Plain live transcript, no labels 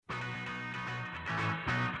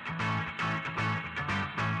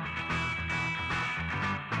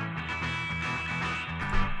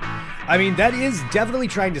I mean, that is definitely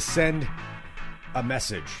trying to send a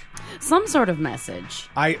message. Some sort of message.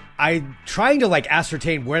 I'm trying to like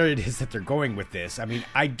ascertain where it is that they're going with this. I mean,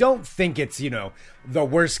 I don't think it's, the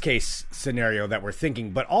worst case scenario that we're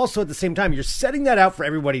thinking, but also at the same time, you're setting that out for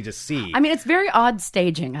everybody to see. I mean, it's very odd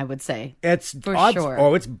staging, I would say. It's for odd, sure.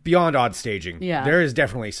 Oh, it's beyond odd staging. Yeah. There is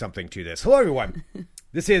definitely something to this. Hello, everyone.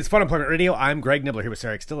 This is Fun Employment Radio. I'm Greg Nibbler here with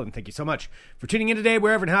Sarah Still, and thank you so much for tuning in today,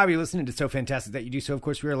 wherever and however you're listening. It's so fantastic that you do so. Of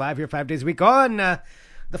course, we are live here 5 days a week on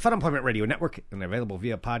the Fun Employment Radio Network and available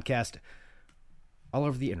via podcast all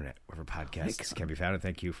over the internet, wherever podcasts can be found. And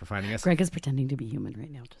thank you for finding us. Greg is pretending to be human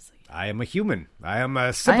right now. Just so you know. I am a human. I am a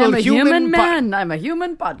I simple am a human man. I'm a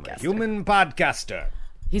human podcaster. Human podcaster.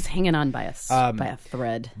 He's hanging on by us by a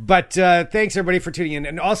thread. But thanks, everybody, for tuning in.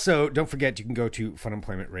 And also, don't forget, you can go to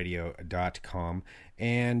funemploymentradio.com.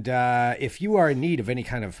 And if you are in need of any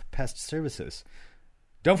kind of pest services,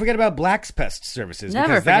 don't forget about Black's Pest Services. Never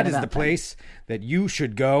because that forget is the about place that you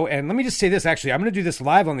should go. And let me just say this, actually. I'm going to do this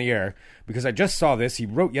live on the air because I just saw this. He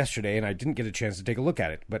wrote yesterday, and I didn't get a chance to take a look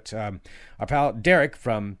at it. But our pal Derek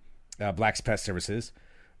from Black's Pest Services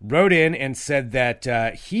wrote in and said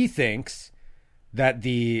that he thinks that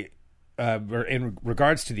in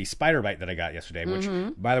regards to the spider bite that I got yesterday, which,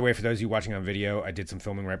 by the way, for those of you watching on video, I did some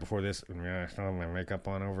filming right before this, and I still have my makeup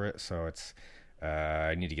on over it, so it's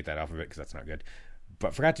I need to get that off of it because that's not good.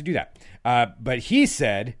 But forgot to do that. But he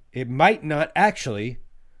said it might not actually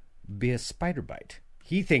be a spider bite.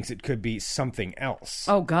 He thinks it could be something else.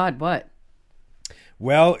 Oh, God, what?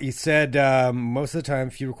 Well, he said most of the time,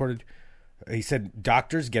 he said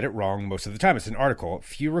doctors get it wrong most of the time. It's an article.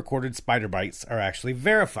 Few recorded spider bites are actually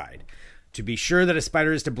verified. To be sure that a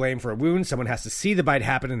spider is to blame for a wound, someone has to see the bite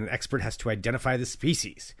happen and an expert has to identify the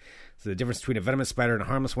species. So the difference between a venomous spider and a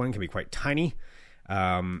harmless one can be quite tiny.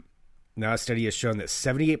 Now a study has shown that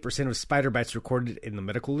 78% of spider bites recorded in the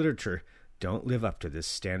medical literature don't live up to this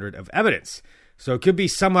standard of evidence. So it could be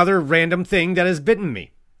some other random thing that has bitten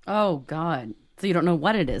me. Oh, God. So you don't know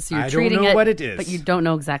what it is. So you're I treating don't know what it is. But you don't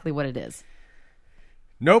know exactly what it is.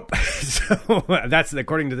 Nope. So that's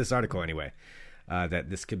according to this article anyway, that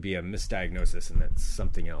this could be a misdiagnosis and that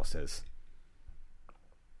something else is.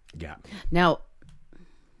 Yeah. Now,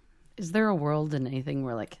 is there a world in anything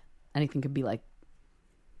where like anything could be like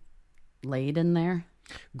laid in there?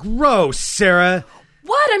 Gross, Sarah.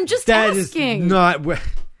 What? I'm just asking.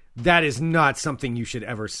 That is not something you should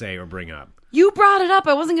ever say or bring up. You brought it up.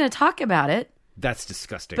 I wasn't going to talk about it. That's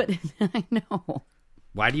disgusting. But I know.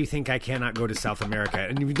 Why do you think I cannot go to South America?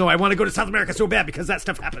 And even though I want to go to South America so bad because that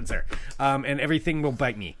stuff happens there, and everything will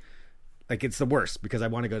bite me. Like it's the worst because I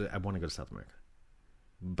want to go to South America,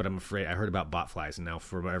 but I'm afraid. I heard about bot flies, and now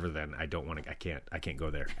forever then I don't want to. I can't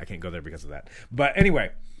go there. I can't go there because of that. But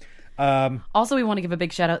anyway. Also, we want to give a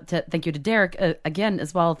big shout out thank you to Derek again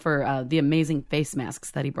as well for the amazing face masks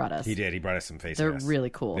that he brought us. He did. He brought us some face They're masks. really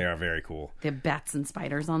cool. They are very cool. They have bats and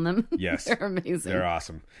spiders on them. Yes. They're amazing. They're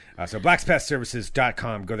awesome. So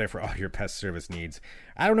blackspestservices.com. Go there for all your pest service needs.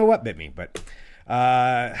 I don't know what bit me, but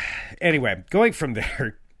anyway, going from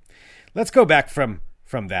there, let's go back from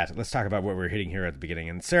that. Let's talk about what we're hitting here at the beginning.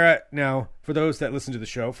 And Sarah, now, for those that listen to the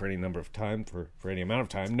show for any number of time, for any amount of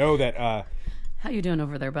time, know that... How you doing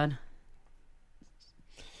over there, bud?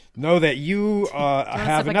 Know that you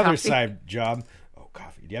have another coffee? side job. Oh,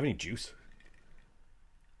 coffee. Do you have any juice?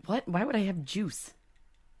 What? Why would I have juice?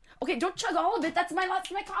 Okay, don't chug all of it. That's my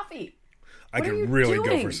coffee. I What are you could really go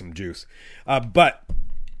doing? for some juice. But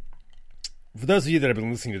for those of you that have been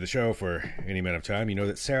listening to the show for any amount of time, you know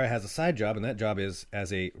that Sarah has a side job, and that job is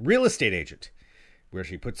as a real estate agent, where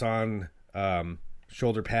she puts on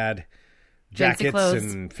shoulder pad jackets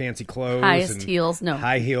and fancy clothes, highest and heels,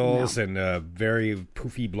 high heels, and a very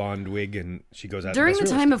poofy blonde wig, and she goes out During and the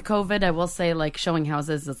does real time estate. of COVID, I will say, like, showing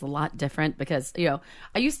houses is a lot different because, I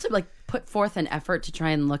used to, like, put forth an effort to try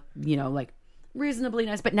and look, like, reasonably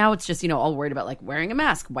nice. But now it's just, all worried about, like, wearing a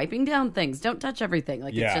mask, wiping down things, don't touch everything.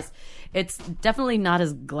 Like, Yeah. it's definitely not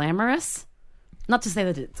as glamorous. Not to say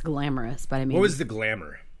that it's glamorous, but I mean... What was the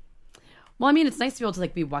glamour? Well, I mean, it's nice to be able to,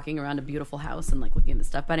 like, be walking around a beautiful house and, like, looking at the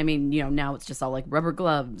stuff. But I mean, now it's just all, like, rubber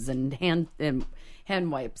gloves and hand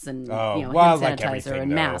wipes and, hand like sanitizer everything,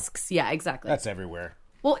 and though. masks. Yeah, exactly. That's everywhere.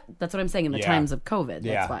 Well, that's what I'm saying in the times of COVID.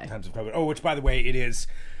 That's why. Times of COVID. Oh, which, by the way, it is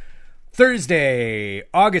Thursday,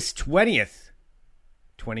 August 20th,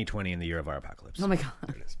 2020, in the year of our apocalypse. Oh, my God.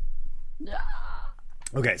 There it is.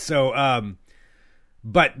 Okay, so,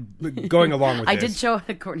 but going along with I this. did show,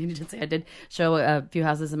 Courtney did say I did show a few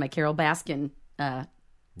houses in my Carol Baskin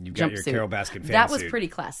You got your jumpsuit. Carol Baskin fan That was suit, pretty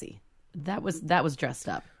classy. That was dressed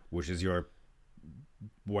up. which is your,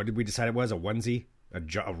 what did we decide it was? A onesie? A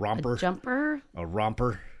romper? Jumper? A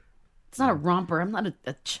romper? It's not a romper. I'm not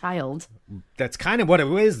a child. That's kind of what it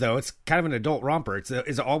is, though. It's kind of an adult romper. Is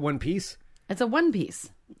it all one piece? It's a one piece.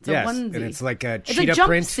 It's a yes, onesie. and it's like a It's cheetah a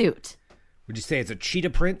print. jumpsuit. Would you say it's a cheetah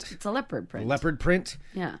print? It's a leopard print. Leopard print?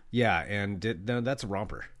 Yeah. Yeah, and no, that's a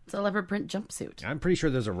romper. It's a leopard print jumpsuit. I'm pretty sure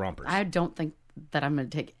those are rompers. I don't think that I'm going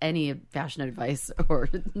to take any fashion advice or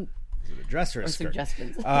Is it a dress or a skirt?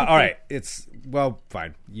 suggestions. All right, it's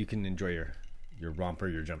fine. You can enjoy your romper,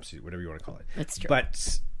 your jumpsuit, whatever you want to call it. That's true.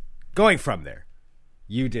 But going from there,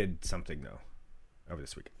 you did something though over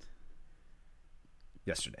this weekend.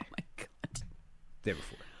 Yesterday, Oh my God. day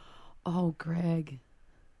before. Oh, Greg.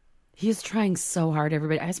 He is trying so hard,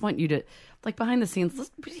 everybody. I just want you to, like, behind the scenes,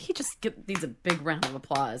 he just give these a big round of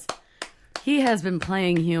applause. He has been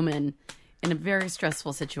playing human in a very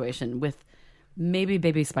stressful situation with maybe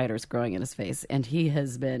baby spiders growing in his face, and he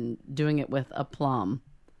has been doing it with aplomb.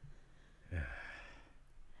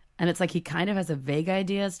 And it's like he kind of has a vague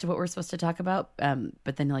idea as to what we're supposed to talk about,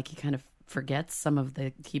 but then, like, he kind of forgets some of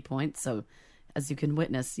the key points. So, as you can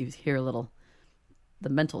witness, you hear a little... the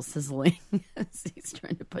mental sizzling as he's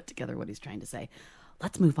trying to put together what he's trying to say.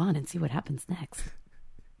 Let's move on and see what happens next.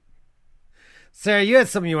 Sarah, you had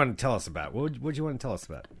something you wanted to tell us about. What would you want to tell us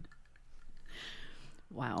about?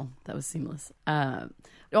 Wow, that was seamless.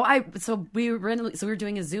 So we were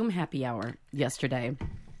doing a Zoom happy hour yesterday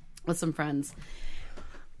with some friends,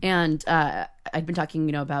 and I'd been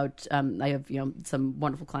talking, about I have some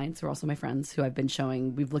wonderful clients who are also my friends who I've been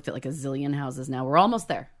showing. We've looked at like a zillion houses now. We're almost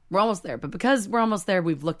there. But because we're almost there,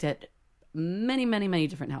 we've looked at many, many, many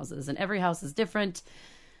different houses, and every house is different.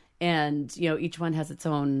 And, each one has its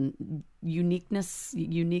own uniqueness,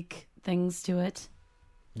 unique things to it.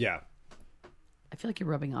 Yeah. I feel like you're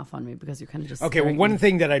rubbing off on me because you're kind of just... Okay, well, one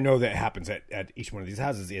thing that I know that happens at each one of these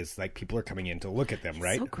houses is, like, people are coming in to look at them,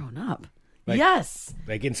 right? So grown up. Like, yes.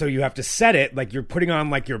 Like, and so you have to set it, like, you're putting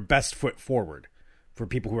on, like, your best foot forward for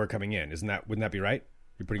people who are coming in. Wouldn't that be right?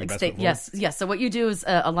 You're putting your best foot forward? Yes. So what you do is,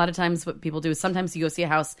 a lot of times what people do is sometimes you go see a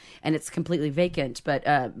house and it's completely vacant, but...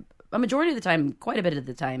 a majority of the time, quite a bit of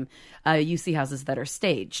the time, you see houses that are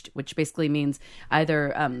staged, which basically means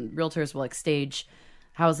either realtors will stage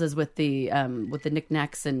houses with the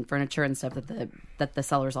knickknacks and furniture and stuff that the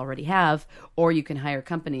sellers already have, or you can hire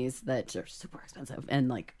companies that are super expensive and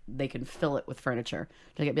like they can fill it with furniture.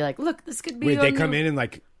 Be like, look, this could be. Wait, they come in and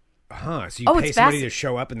like, so you pay somebody to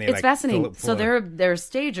show up and they it's fascinating. Fill it full so they're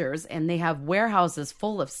stagers and they have warehouses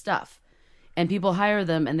full of stuff, and people hire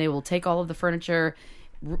them and they will take all of the furniture.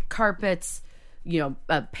 Carpets,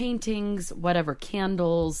 paintings, whatever,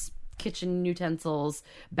 candles, kitchen utensils,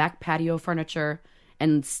 back patio furniture,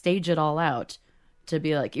 and stage it all out to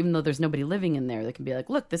be like, even though there's nobody living in there, they can be like,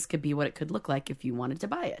 look, this could be what it could look like if you wanted to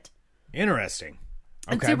buy it. Interesting.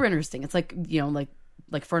 Okay. It's super interesting. It's like,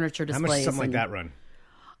 like furniture displays. How much does something like that run?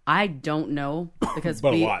 I don't know because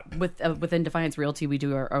But a lot. within Defiance Realty, we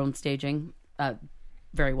do our own staging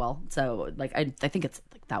very well. So like, I think it's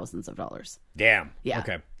like thousands of dollars. Damn. Yeah.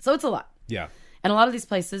 Okay. So it's a lot. Yeah. And a lot of these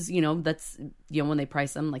places, that's, when they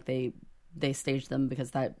price them, like they stage them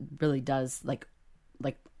because that really does like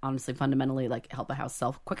honestly, fundamentally, like help a house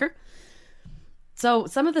sell quicker. So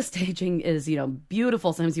some of the staging is,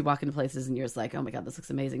 beautiful. Sometimes you walk into places and you're just like, oh my God, this looks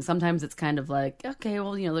amazing. Sometimes it's kind of like, okay,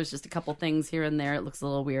 well, there's just a couple things here and there. It looks a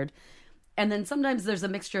little weird. And then sometimes there's a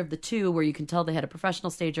mixture of the two where you can tell they had a professional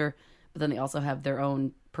stager, but then they also have their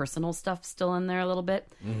own personal stuff still in there a little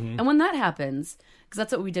bit. Mm-hmm. And when that happens, because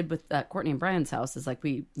that's what we did with Courtney and Brian's house, is like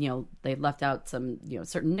they left out some,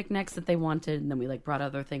 certain knickknacks that they wanted, and then we like brought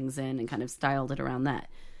other things in and kind of styled it around that.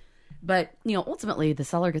 But, ultimately the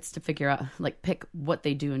seller gets to figure out, like pick what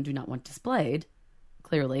they do and do not want displayed,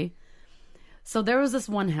 clearly. So there was this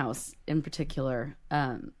one house in particular,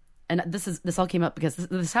 and this all came up because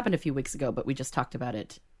this happened a few weeks ago, but we just talked about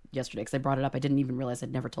it yesterday because I brought it up. I didn't even realize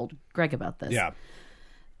I'd never told Greg about this. Yeah.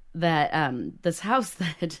 That this house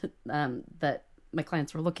that my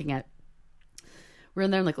clients were looking at, we're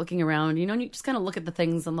in there like looking around, and you just kind of look at the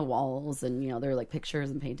things on the walls, and there are like pictures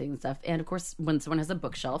and paintings and stuff. And of course, when someone has a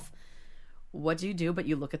bookshelf, what do you do? But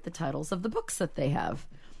you look at the titles of the books that they have.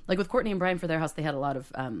 Like with Courtney and Brian for their house, they had a lot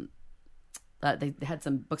of they had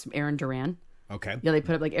some books from Aaron Duran. Okay. Yeah, they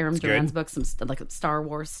put up like Aaron That's Duran's good. books, some like Star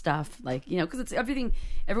Wars stuff, like because it's everything.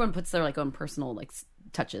 Everyone puts their like own personal like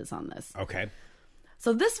touches on this. Okay.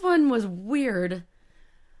 So this one was weird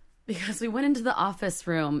because we went into the office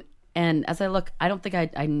room, and as I look, I don't think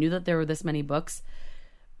I knew that there were this many books.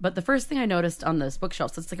 But the first thing I noticed on this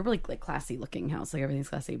bookshelf, so it's like a really like classy looking house, like everything's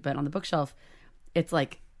classy. But on the bookshelf, it's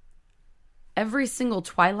like every single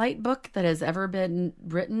Twilight book that has ever been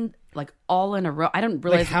written, like all in a row. I don't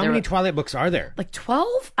realize Like how many Twilight books are there? like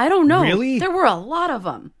 12. I don't know. Really? There were a lot of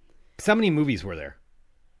them. So how many movies were there?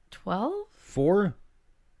 12? 4?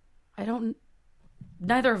 I don't.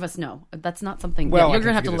 Neither of us know. That's not something. Well, yeah, I you're can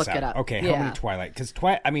gonna have to figure look this it out. up. Okay, yeah. how many Twilight? Because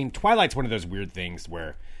Twilight's one of those weird things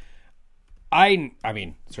where I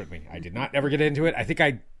mean, certainly I did not ever get into it. I think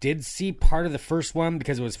I did see part of the first one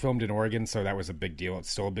because it was filmed in Oregon, so that was a big deal. It's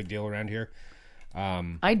still a big deal around here.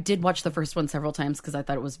 I did watch the first one several times because I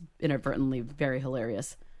thought it was inadvertently very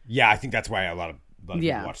hilarious. Yeah, I think that's why a lot of people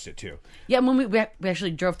Yeah. watched it too. Yeah, when we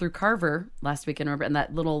actually drove through Carver last weekend, remember, and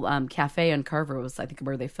that little cafe in Carver was, I think,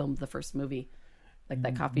 where they filmed the first movie, like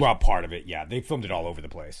that coffee. Well, part of it, yeah. They filmed it all over the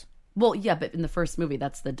place. Well, yeah, but in the first movie,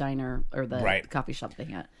 that's the diner or the Right. coffee shop they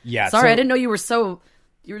had. Yeah, Sorry, so- I didn't know you were so.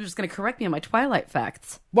 You were just going to correct me on my Twilight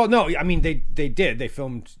facts. Well, no, I mean they did. They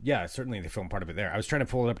filmed, yeah, certainly they filmed part of it there. I was trying to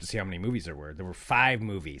pull it up to see how many movies there were. There were 5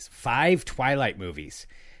 movies, 5 Twilight movies.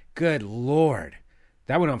 Good Lord,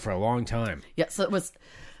 that went on for a long time. Yeah, so it was.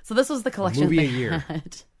 So this was the collection movie they a year.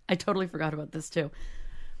 had. I totally forgot about this too.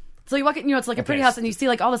 So you walk in, it's like a pretty Okay. house, and you see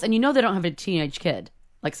like all this, and they don't have a teenage kid.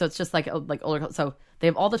 Like, so it's just like older. So they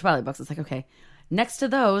have all the Twilight books. It's like, okay, next to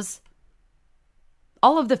those,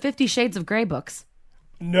 all of the 50 Shades of Grey books.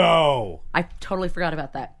 No. I totally forgot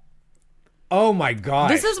about that. Oh my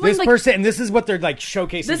God. This is when, like- person, and this is what they're like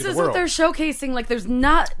showcasing This to the is world. what they're showcasing. Like, there's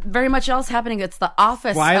not very much else happening. It's the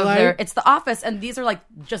office. Twilight? It's the office, and these are like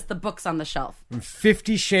just the books on the shelf.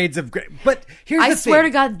 50 Shades of Grey. But here's I the swear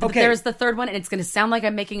thing. to God, okay. there's the third one, and it's going to sound like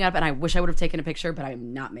I'm making it up, and I wish I would have taken a picture, but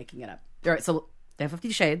I'm not making it up. All right, so they have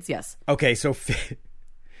 50 Shades, yes. Okay, so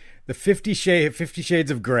the 50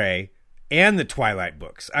 Shades of Grey and the Twilight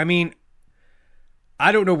books. I mean,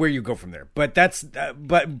 I don't know where you go from there, but that's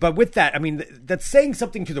but with that, I mean, that's saying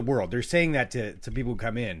something to the world. They're saying that to people who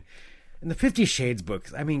come in. And the 50 Shades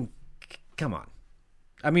books, I mean, come on.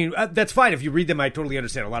 I mean, that's fine if you read them. I totally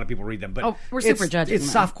understand. A lot of people read them, but Oh, we're super judging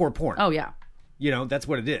It's them. softcore porn. Oh, yeah. You know, that's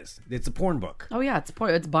what it is. It's a porn book. Oh, yeah, it's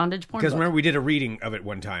bondage porn. Because book. remember, we did a reading of it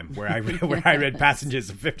one time where I read passages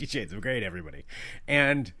of 50 Shades of Grey to everybody,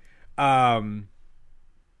 and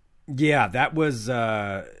yeah, that was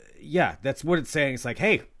that's what it's saying. It's like,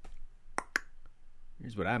 hey,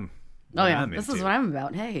 here's what I'm. Oh, yeah, I'm this into. is what I'm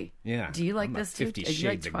about. Hey, Yeah, do you like I'm a this too? 50 Do you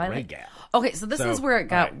like Shades of Grey Twilight? gal. Okay, so this So, is where it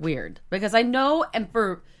got all right. weird because I know,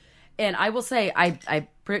 and I will say, I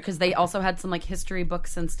because they also had some like history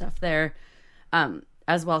books and stuff there,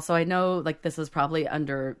 as well. So I know like this is probably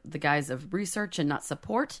under the guise of research and not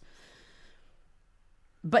support.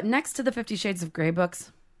 But next to the 50 Shades of Grey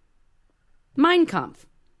books, Mein Kampf.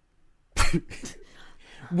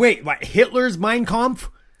 Wait, what? Hitler's Mein Kampf?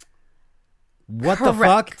 What the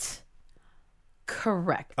fuck?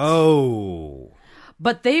 Correct. Oh,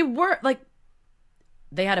 But they were like,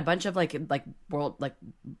 they had a bunch of like world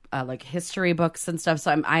like history books and stuff.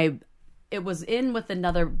 So it was in with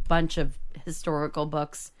another bunch of historical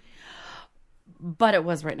books, but it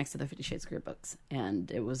was right next to the 50 Shades of Grey books, and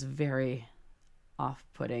it was very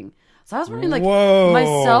off-putting. So I was wondering, like, whoa!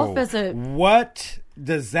 myself as a What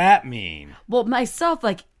does that mean? well, myself,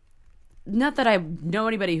 like, not that I know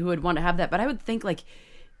anybody who would want to have that, but I would think, like,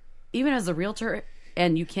 even as a realtor,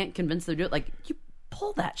 and you can't convince them to do it, like, you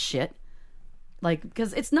pull that shit. Like,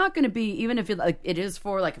 because it's not going to be, even if it is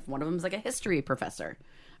for, like, if one of them is, like, a history professor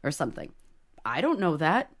or something. I don't know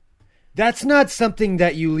that. That's not something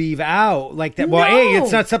that you leave out like that. Well, No.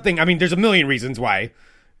 it's not something. I mean, there's a million reasons why,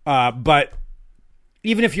 but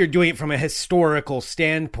even if you're doing it from a historical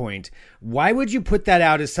standpoint, why would you put that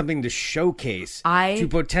out as something to showcase to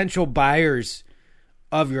potential buyers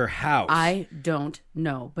of your house? I don't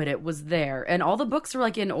know, but it was there, and all the books were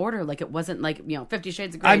like in order. Like, it wasn't like 50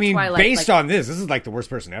 Shades of Grey. I mean, Twilight, based like, on this is like the worst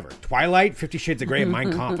person ever. Twilight, 50 Shades of Grey, and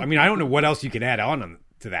Mein Kampf. I mean, I don't know what else you could add on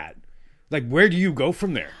to that. Like, where do you go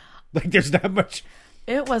from there? Like, there's not much.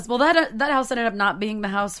 It was that house ended up not being the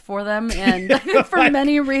house for them, and for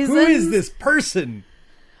many reasons. Who is this person?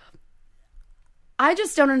 I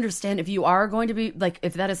just don't understand if you are going to be like,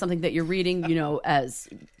 if that is something that you're reading, as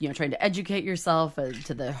trying to educate yourself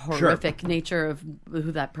to the horrific nature of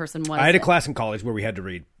who that person was. I had a class in college where we had to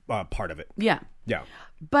read part of it. Yeah, Yeah.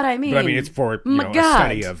 but I mean, It's for my a God.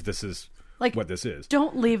 study of this is Like, what this is.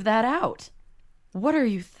 Don't leave that out. What are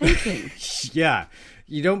you thinking? Yeah,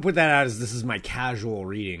 you don't put that out as this is my casual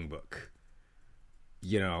reading book.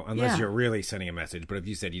 Unless Yeah. you're really sending a message. But if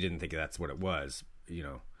you said you didn't think that's what it was,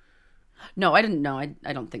 No, I didn't know. I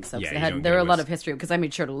don't think so. 'Cause Yeah, it you had, don't there think were it a lot was- of history because I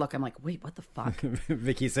made sure to look. I'm like, wait, what the fuck?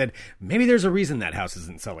 Vicky said maybe there's a reason that house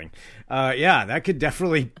isn't selling. Yeah, that could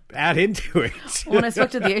definitely add into it. When I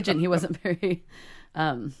spoke to the agent, he wasn't very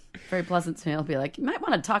pleasant to me. I'll be like, you might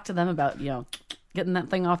want to talk to them about getting that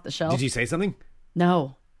thing off the shelf. Did you say something?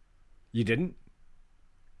 No, You didn't?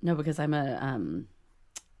 because I'm a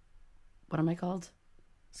What am I called?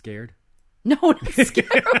 Scared? No, not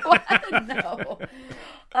scared. What? No.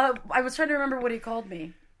 I was trying to remember what he called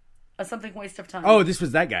me. A something waste of time. Oh, this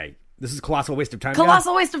was that guy. This is Colossal Waste of Time.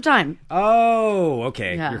 Colossal waste of time. Oh,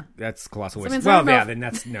 okay. Yeah. That's Colossal So Waste. I mean, Well, I yeah, don't then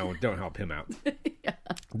that's no. Don't help him out. Yeah.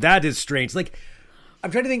 That is strange. Like, I'm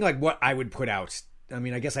trying to think like what I would put out. I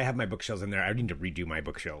mean, I guess I have my bookshelves in there. I need to redo my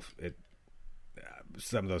bookshelf.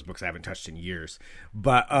 Some of those books I haven't touched in years.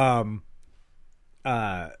 But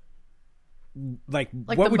like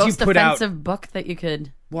what the would you most put out? offensive book that you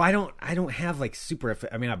could. Well, I don't have like super.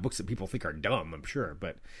 I mean, I have books that people think are dumb. I'm sure,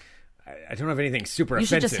 but I don't have anything super You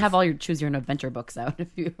offensive. should just have all your choose your own adventure books out if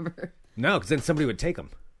you ever. No, because then somebody would take them.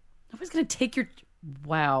 Nobody's gonna take your.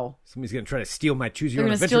 Wow. Somebody's gonna try to steal my choose your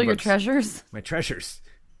They're own gonna adventure steal your books. treasures. My treasures.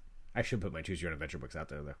 I should put my choose your own adventure books out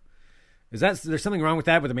there though. There's something wrong with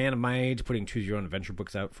that with a man of my age putting choose your own adventure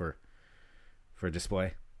books out for a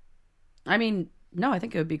display? I mean, no, I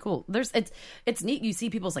think it would be cool. It's neat. You see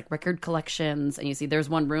people's like record collections, and you see there's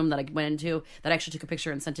one room that I went into that I actually took a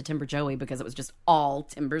picture and sent to Timber Joey because it was just all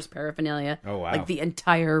Timber's paraphernalia. Oh, wow. Like the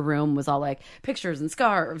entire room was all like pictures and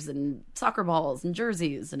scarves and soccer balls and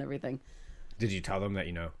jerseys and everything. Did you tell them that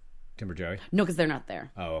you know Timber Joey? No, because they're not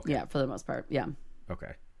there. Oh, okay. Yeah, for the most part. Yeah.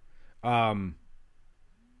 Okay.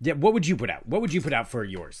 Yeah, what would you put out? What would you put out for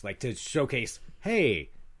yours? Like to showcase, hey.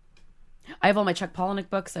 I have all my Chuck Palahniuk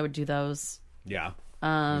books. I would do those. Yeah.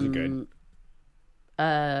 Those are good.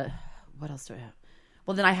 What else do I have?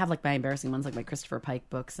 Well, then I have like my embarrassing ones, like my Christopher Pike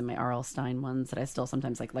books and my R.L. Stein ones that I still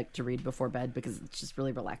sometimes like to read before bed because it's just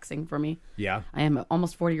really relaxing for me. Yeah. I am an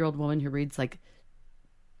almost 40-year-old woman who reads like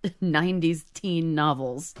 90s teen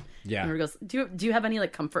novels. Yeah. And goes, do you have any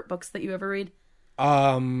like comfort books that you ever read?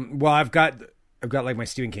 Well, I've got like my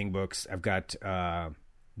Stephen King books. I've got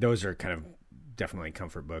those are kind of definitely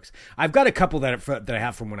comfort books. I've got a couple that I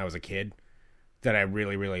have from when I was a kid that I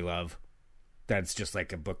really, really love. That's just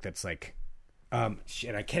like a book that's like,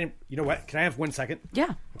 shit, I can't, you know what? Can I have 1 second?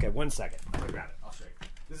 Yeah. Okay, 1 second. I'll grab it. I'll show you.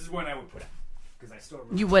 This is one I would put out. Because I still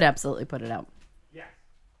remember. You would absolutely put it out. Yeah.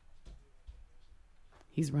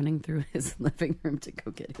 He's running through his living room to go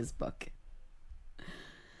get his book.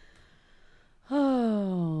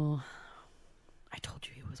 Oh. I told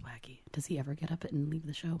you he was wacky. Does he ever get up and leave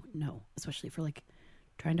the show? No. Especially for like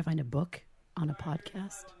trying to find a book on a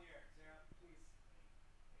podcast.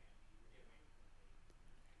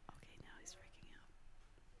 Okay, now he's freaking out.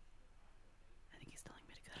 I think he's telling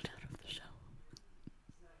me to get it out of the show.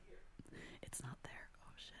 It's not there.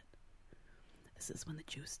 Oh shit. This is when the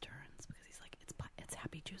juice turns because he's like, it's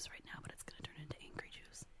happy juice right now, but it's gonna turn into angry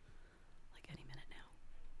juice. Like any minute now.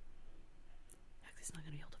 He's not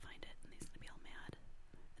gonna be able to find it, and he's gonna be all mad,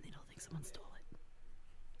 and then he'll think someone stole it,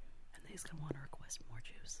 and then he's gonna want to request more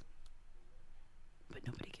juice. But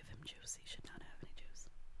nobody give him juice. He should not have any juice.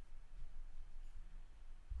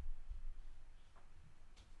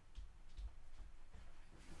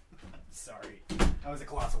 Sorry. That was a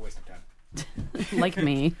colossal waste of time. Like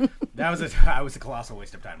me. That was a colossal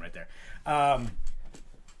waste of time right there.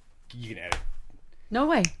 You can edit. No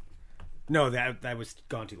way. No, that was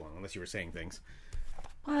gone too long. Unless you were saying things.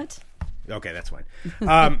 What? Okay, that's fine.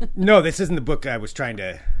 No, this isn't the book I was trying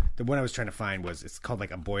to. The one I was trying to find it's called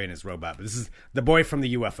like A Boy and His Robot. But this is The Boy from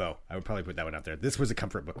the UFO. I would probably put that one out there. This was a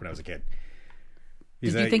comfort book when I was a kid.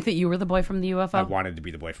 Did you think that you were the boy from the UFO? I wanted to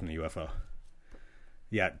be the boy from the UFO.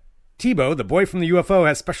 Yeah. Tebow, the boy from the UFO,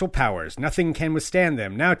 has special powers. Nothing can withstand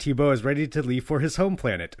them. Now Tebow is ready to leave for his home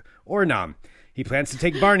planet, Ornam. He plans to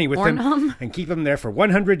take Barney with him and keep him there for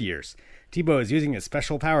 100 years. Tebow is using his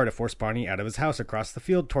special power to force Barney out of his house across the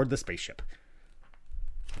field toward the spaceship.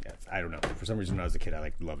 Yeah, I don't know. For some reason, when I was a kid,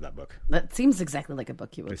 I loved that book. That seems exactly like a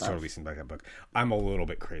book you would It love. totally seemed like that book. I'm a little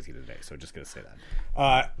bit crazy today, so just going to say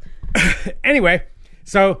that. Anyway,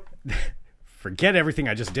 so forget everything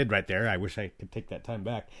I just did right there. I wish I could take that time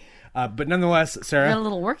back. But nonetheless, Sarah, You got a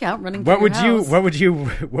little workout running. what through your would you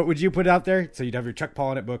house. what would you put out there? So you'd have your Chuck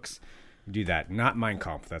Palahniuk books. Do that, not Mein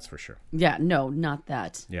Kampf, that's for sure. Yeah, no, not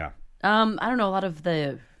that. Yeah. I don't know. A lot of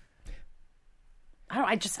the.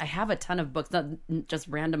 I have a ton of books, not just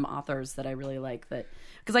random authors that I really like. That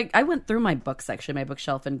because I went through my book section, my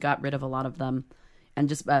bookshelf, and got rid of a lot of them, and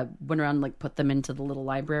just went around and, like, put them into the little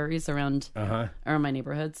libraries around my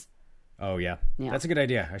neighborhoods. Oh yeah. Yeah. That's a good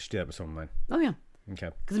idea. I should do that with some of mine. Oh yeah.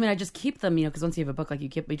 Okay. Because I just keep them, because once you have a book, like, you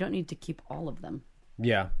don't need to keep all of them.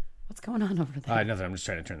 Yeah. What's going on over there? Nothing. I'm just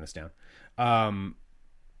trying to turn this down.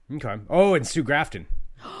 Okay. Oh, and Sue Grafton.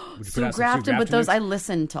 Would you put out some Sue Grafton, but those books? I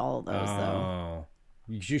listened to all of those though. Oh,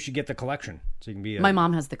 you should get the collection so you can be. My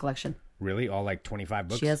mom has the collection. Really all like 25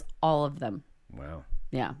 books. She has all of them. Wow.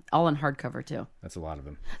 Yeah, all in hardcover too. That's a lot of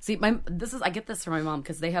them. See, I get this from my mom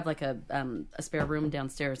because they have like a spare room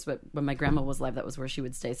downstairs. But when my grandma was alive, that was where she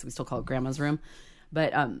would stay. So we still call it grandma's room.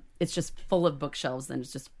 But it's just full of bookshelves, and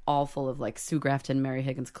it's just all full of like Sue Grafton, Mary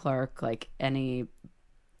Higgins Clark, like any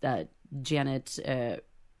Janet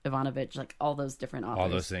Ivanovich, like all those different authors. All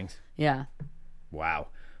those things. Yeah. Wow.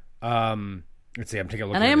 Let's see. I'm taking a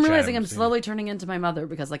look. And at I am the chat. realizing I'm slowly turning into my mother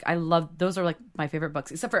because like I love those are like my favorite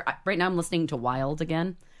books. Except for right now I'm listening to Wild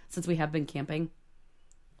again since we have been camping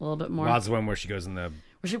a little bit more. Wild's the one where she goes in the.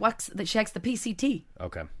 Where she hacks the PCT.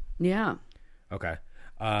 Okay. Yeah. Okay.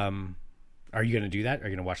 Are you going to do that? Are you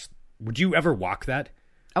going to watch? Would you ever walk that?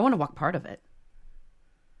 I want to walk part of it.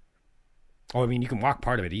 Oh, I mean, you can walk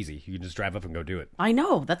part of it easy. You can just drive up and go do it. I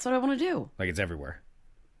know. That's what I want to do. Like it's everywhere.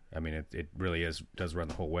 I mean, it really does run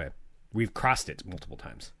the whole way. We've crossed it multiple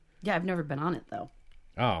times. Yeah, I've never been on it though.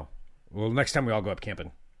 Oh, well, next time we all go up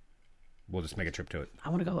camping, we'll just make a trip to it. I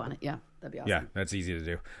want to go on it. Yeah, that'd be awesome. Yeah, that's easy to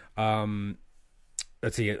do.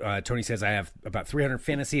 Let's see. Tony says I have about 300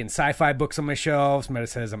 fantasy and sci-fi books on my shelves. Meta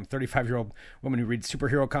says I'm a 35-year-old woman who reads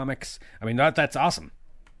superhero comics. I mean, that's awesome.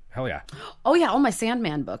 Hell yeah. Oh yeah, all my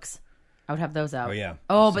Sandman books. I would have those out. Oh yeah.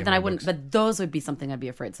 Oh, but then Sandman I wouldn't. books. But those would be something I'd be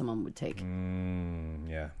afraid someone would take.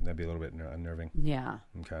 Yeah, that'd be a little bit unnerving. Yeah.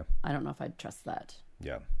 Okay. I don't know if I'd trust that.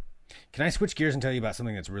 Yeah. Can I switch gears and tell you about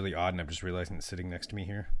something that's really odd, and I'm just realizing it's sitting next to me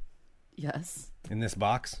here Yes. in this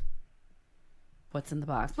box? What's in the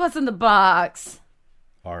box? What's in the box?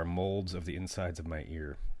 Are molds of the insides of my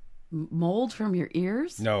ear. Mold from your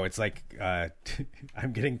ears? No, it's like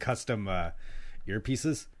I'm getting custom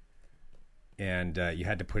earpieces, and you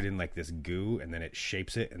had to put in like this goo, and then it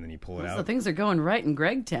shapes it, and then you pull it So out. things are going right in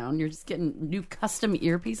Gregtown. You're just getting new custom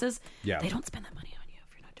earpieces. Yeah. They don't spend that money on you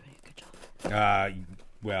if you're not doing a good job.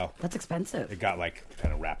 Well, That's expensive. it got like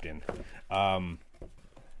kind of wrapped in. I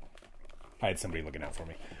had somebody looking out for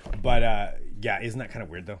me, but yeah, isn't that kind of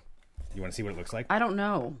weird though? You want to see what it looks like? I don't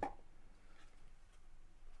know.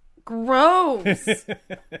 Gross.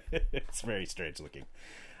 It's very strange looking.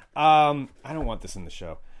 I don't want this in the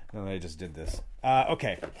show. No, I just did this.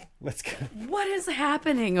 Okay, let's go. What is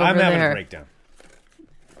happening over I'm having there? a breakdown.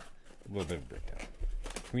 A little bit of a breakdown.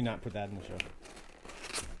 Can we not put that in the show?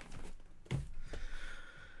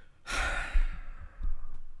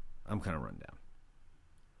 I'm kind of run down.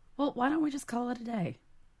 Well, why don't we just call it a day?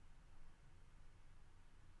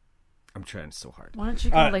 I'm trying so hard. Why don't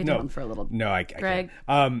you go lay no. down for a little? No, I Greg?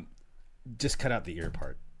 can't. Just cut out the ear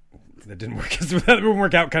part. That didn't work. That didn't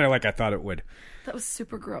work out kind of like I thought it would. That was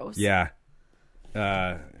super gross. Yeah.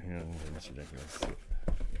 That's ridiculous.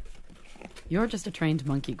 You're just a trained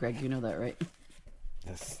monkey, Greg. You know that, right?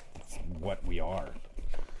 That's what we are.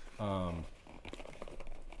 No,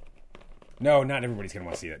 not everybody's gonna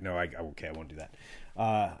want to see that. No, okay, I won't do that.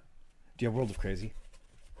 Do you have World of Crazy?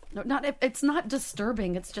 No, it's not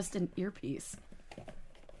disturbing. It's just an earpiece.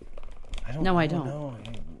 I don't. No, I know.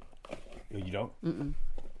 don't. No, you don't. Mm-mm.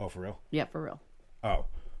 Oh, for real? Yeah, for real. Oh,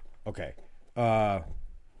 okay. All right.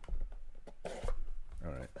 I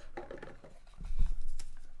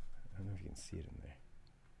don't know if you can see it in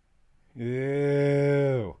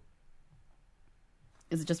there. Ew.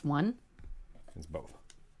 Is it just one? It's both.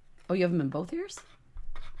 Oh, you have them in both ears?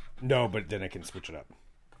 No, but then I can switch it up.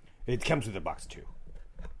 It comes with a box too.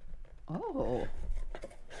 Oh.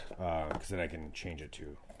 Because then I can change it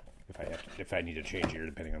to if I need to change ear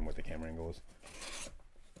depending on what the camera angle is.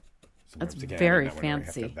 That's Sometimes very that one, or I have to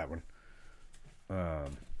fancy. have that one.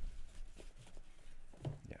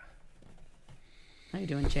 Yeah. How you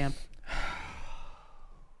doing, champ?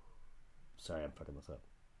 Sorry, I'm fucking this up.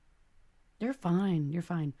 You're fine. You're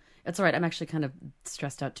fine. It's all right. I'm actually kind of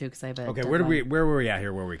stressed out too because I have a Okay, deadline. where were we at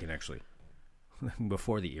here? Where we can actually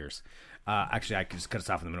before the ears? Actually, I could just cut us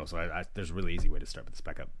off in the middle. So there's a really easy way to start with this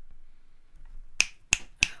back up.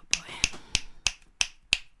 Oh boy.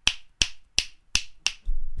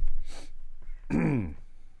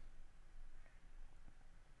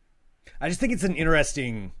 I just think it's an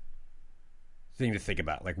interesting thing to think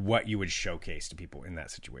about, like what you would showcase to people in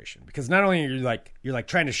that situation. Because not only are you're like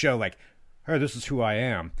trying to show like, hey, this is who I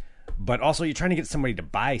am, but also you're trying to get somebody to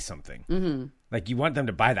buy something. Mm-hmm. Like you want them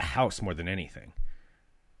to buy the house more than anything.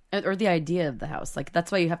 Or the idea of the house. Like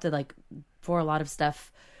that's why you have to like for a lot of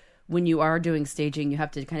stuff when you are doing staging, you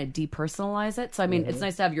have to kind of depersonalize it. So I mean, it's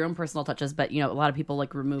nice to have your own personal touches, but you know, a lot of people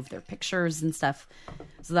like remove their pictures and stuff.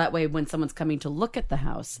 So that way when someone's coming to look at the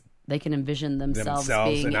house, they can envision themselves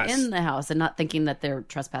being in the house and not thinking that they're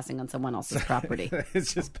trespassing on someone else's property.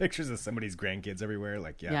 It's just pictures of somebody's grandkids everywhere.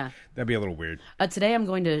 Like, Yeah. that'd be a little weird. Today I'm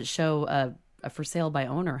going to show a for sale by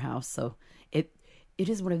owner house. So it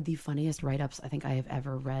is one of the funniest write-ups I think I have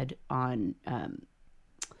ever read on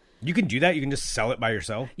You can do that. You can just sell it by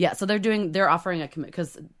yourself. Yeah, so they're offering a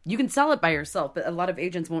because you can sell it by yourself, but a lot of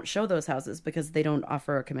agents won't show those houses because they don't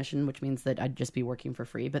offer a commission, which means that I'd just be working for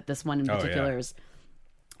free. But this one in particular is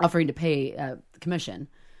offering to pay commission.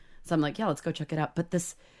 So I'm like, yeah, let's go check it out. But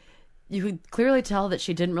this, you could clearly tell that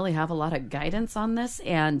she didn't really have a lot of guidance on this,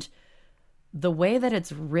 and the way that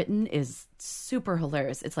it's written is super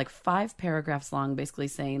hilarious. It's like 5 paragraphs long, basically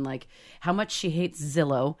saying like how much she hates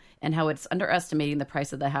Zillow and how it's underestimating the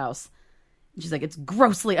price of the house. And she's like, it's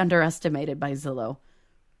grossly underestimated by Zillow.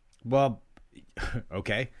 Well,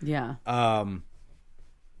 okay. Yeah. That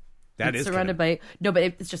it's is surrounded by no, but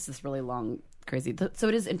it's just this really long, crazy. So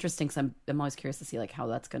it is interesting. So I'm always curious to see like how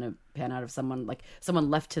that's going to pan out if someone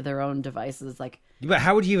left to their own devices. Like, but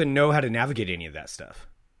how would you even know how to navigate any of that stuff?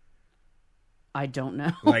 I don't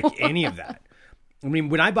know. Like any of that. I mean,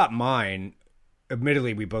 when I bought mine,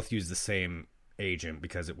 admittedly, we both used the same agent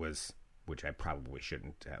because it was, which I probably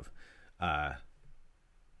shouldn't have.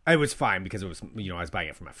 It was fine because it was, I was buying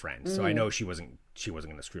it from a friend, so I know she wasn't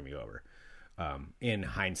going to screw me over. In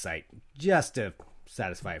hindsight, just to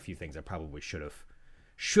satisfy a few things, I probably should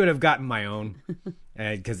have gotten my own,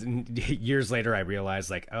 because years later I realized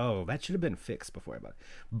like, oh, that should have been fixed before I bought it.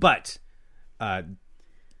 But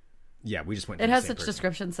yeah, we just went. It has such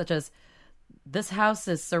descriptions such as, this house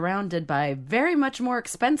is surrounded by very much more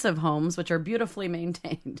expensive homes, which are beautifully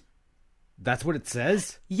maintained. That's what it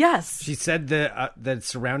says? Yes. She said that it's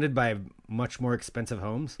surrounded by much more expensive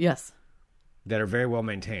homes? Yes. That are very well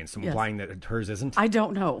maintained. So implying that hers isn't? I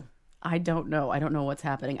don't know. I don't know what's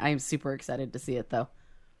happening. I am super excited to see it, though.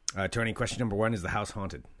 Tony, question number 1, is the house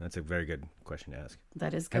haunted? That's a very good question to ask.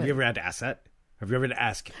 That is good. Have you ever had to ask that? Have you ever had to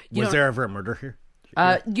ask, was there ever a murder here?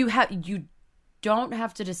 You don't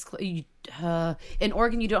have to disclose. In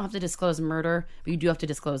Oregon, you don't have to disclose murder, but you do have to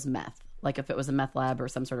disclose meth. Like if it was a meth lab or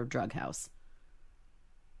some sort of drug house.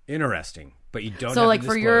 Interesting, but you don't. So, have like to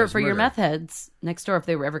for disclose your murder. meth heads next door, if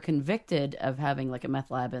they were ever convicted of having like a meth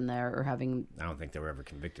lab in there or having, I don't think they were ever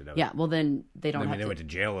convicted of it. yeah, well then they don't. They went to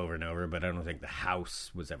jail over and over, but I don't think the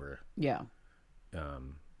house was ever. Yeah.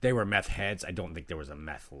 They were meth heads. I don't think there was a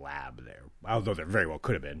meth lab there, although there very well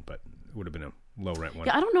could have been, but it would have been a low rent one.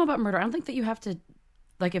 Yeah, I don't know about murder. I don't think that you have to,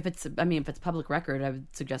 like, if it's public record, I would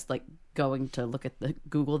suggest like going to look at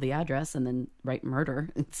Google the address and then write murder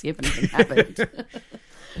and see if anything happened.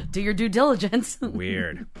 Do your due diligence.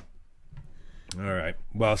 Weird. All right.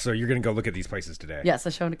 Well, so you're going to go look at these places today. Yes, I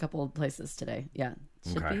showed a couple of places today. Yeah,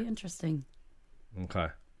 should Okay. be interesting. Okay.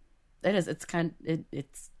 It is. It's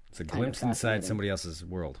It's a glimpse inside somebody else's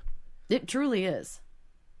world. It truly is.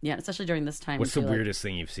 Yeah, especially during this time. What's the too, like, weirdest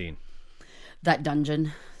thing you've seen? that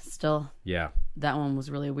dungeon still. Yeah. That one was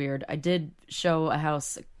really weird. I did show a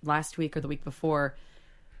house last week or the week before,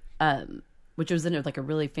 which was in like a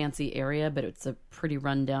really fancy area, but it's a pretty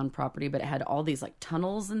rundown property. But it had all these like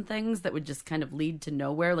tunnels and things that would just kind of lead to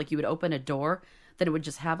nowhere. Like you would open a door, then it would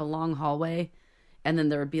just have a long hallway, and then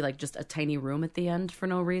there would be like just a tiny room at the end for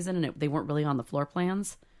no reason, and they weren't really on the floor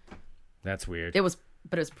plans. That's weird. It was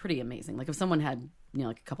pretty amazing. Like if someone had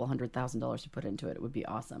like a couple $100,000 to put into it, it would be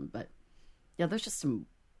awesome. But yeah, there's just some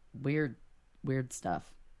weird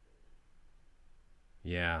stuff.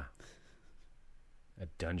 Yeah. A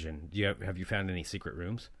dungeon. Have you found any secret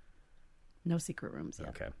rooms? No secret rooms yet.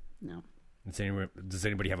 Okay. No. Does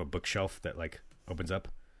anybody have a bookshelf that like opens up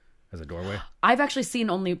as a doorway? I've seen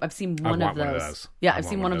one of those. Yeah, I've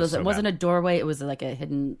seen one of those. It wasn't a doorway. It was like a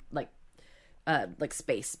hidden like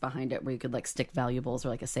space behind it where you could like stick valuables or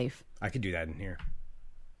like a safe. I could do that in here.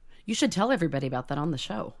 You should tell everybody about that on the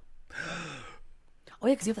show. Oh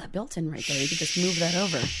yeah, because you have that built-in right there. You could just move that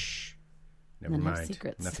over. Never then have mind.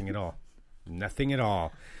 secrets. Nothing at all. Nothing at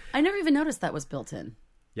all. I never even noticed that was built in.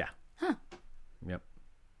 Yeah. Huh. Yep.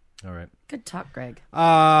 All right. Good talk, Greg.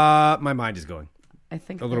 My mind is going I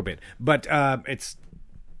think a little bit, but it's.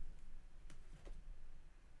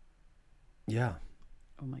 Yeah.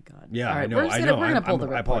 Oh my god. Yeah, All right, I know. We're gonna pull the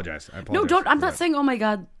I report. apologize. No, don't. I'm not saying. Oh my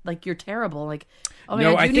god, like you're terrible. Like, oh my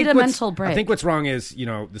No, god, you need a mental break. I think what's wrong is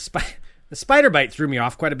the spider bite threw me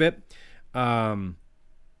off quite a bit.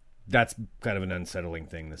 That's kind of an unsettling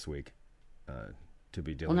thing this week to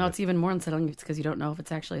be dealing Well, now with. it's even more unsettling because you don't know if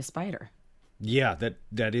it's actually a spider. Yeah,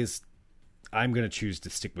 that is. I'm going to choose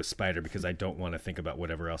to stick with spider because I don't want to think about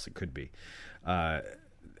whatever else it could be.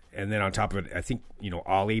 And then on top of it, I think,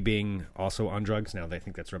 Ollie being also on drugs, now I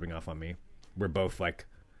think that's rubbing off on me. We both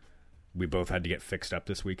had to get fixed up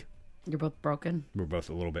this week. You're both broken. We're both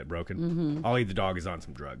a little bit broken. Mm-hmm. Ollie the dog is on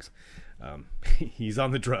some drugs. He's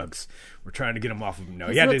on the drugs. We're trying to get him off of them. No,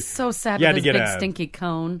 He looks so sad with his big stinky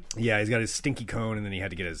cone. Yeah, he's got his stinky cone, and then he had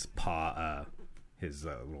to get his paw, his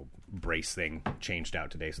little brace thing changed out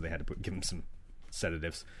today, so they had to give him some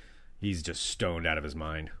sedatives. He's just stoned out of his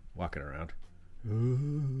mind, walking around.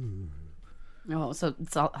 Oh, so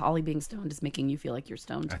it's Ollie being stoned is making you feel like you're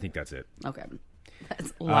stoned? I think that's it. Okay.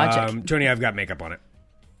 That's logic. Tony, I've got makeup on it.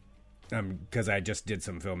 Because I just did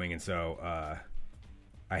some filming, and so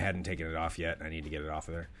I hadn't taken it off yet. I need to get it off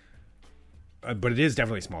of there. But it is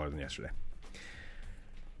definitely smaller than yesterday.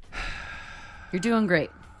 You're doing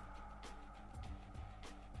great.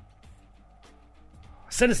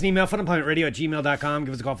 Send us an email, funemploymentradio@gmail.com.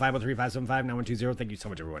 Give us a call, 503-575-9120. Thank you so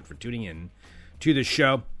much, everyone, for tuning in to the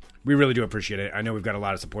show. We really do appreciate it. I know we've got a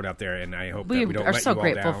lot of support out there, and I hope that we don't are let so you all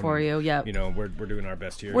grateful down. for you. Yeah, You know, we're doing our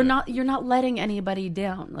best here. You're not letting anybody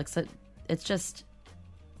down. Like, so it's just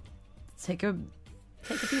take a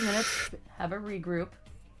few minutes, have a regroup,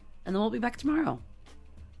 and then we'll be back tomorrow.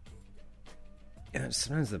 Yeah,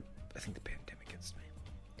 sometimes I think the pandemic gets me.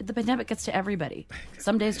 The pandemic gets to everybody.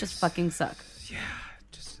 Some days just fucking suck. Yeah,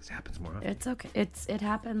 it happens more often. It's okay. It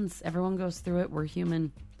happens. Everyone goes through it. We're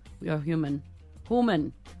human. We are human.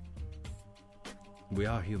 Human. We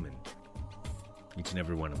are human. Each and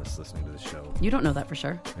every one of us listening to the show. You don't know that for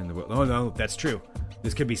sure. Oh, no, that's true.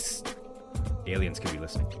 This could be... aliens could be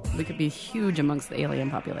listening. We could be huge amongst the alien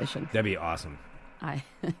population. That'd be awesome. I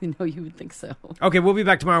know you would think so. Okay, we'll be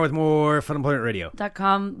back tomorrow with more Fun Employment Radio.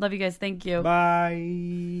 .com. Love you guys. Thank you. Bye,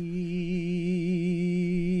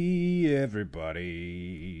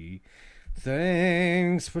 everybody.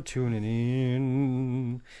 Thanks for tuning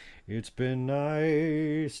in. It's been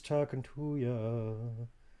nice talking to ya.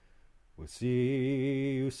 We'll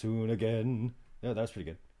see you soon again. Yeah, that was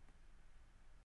pretty good.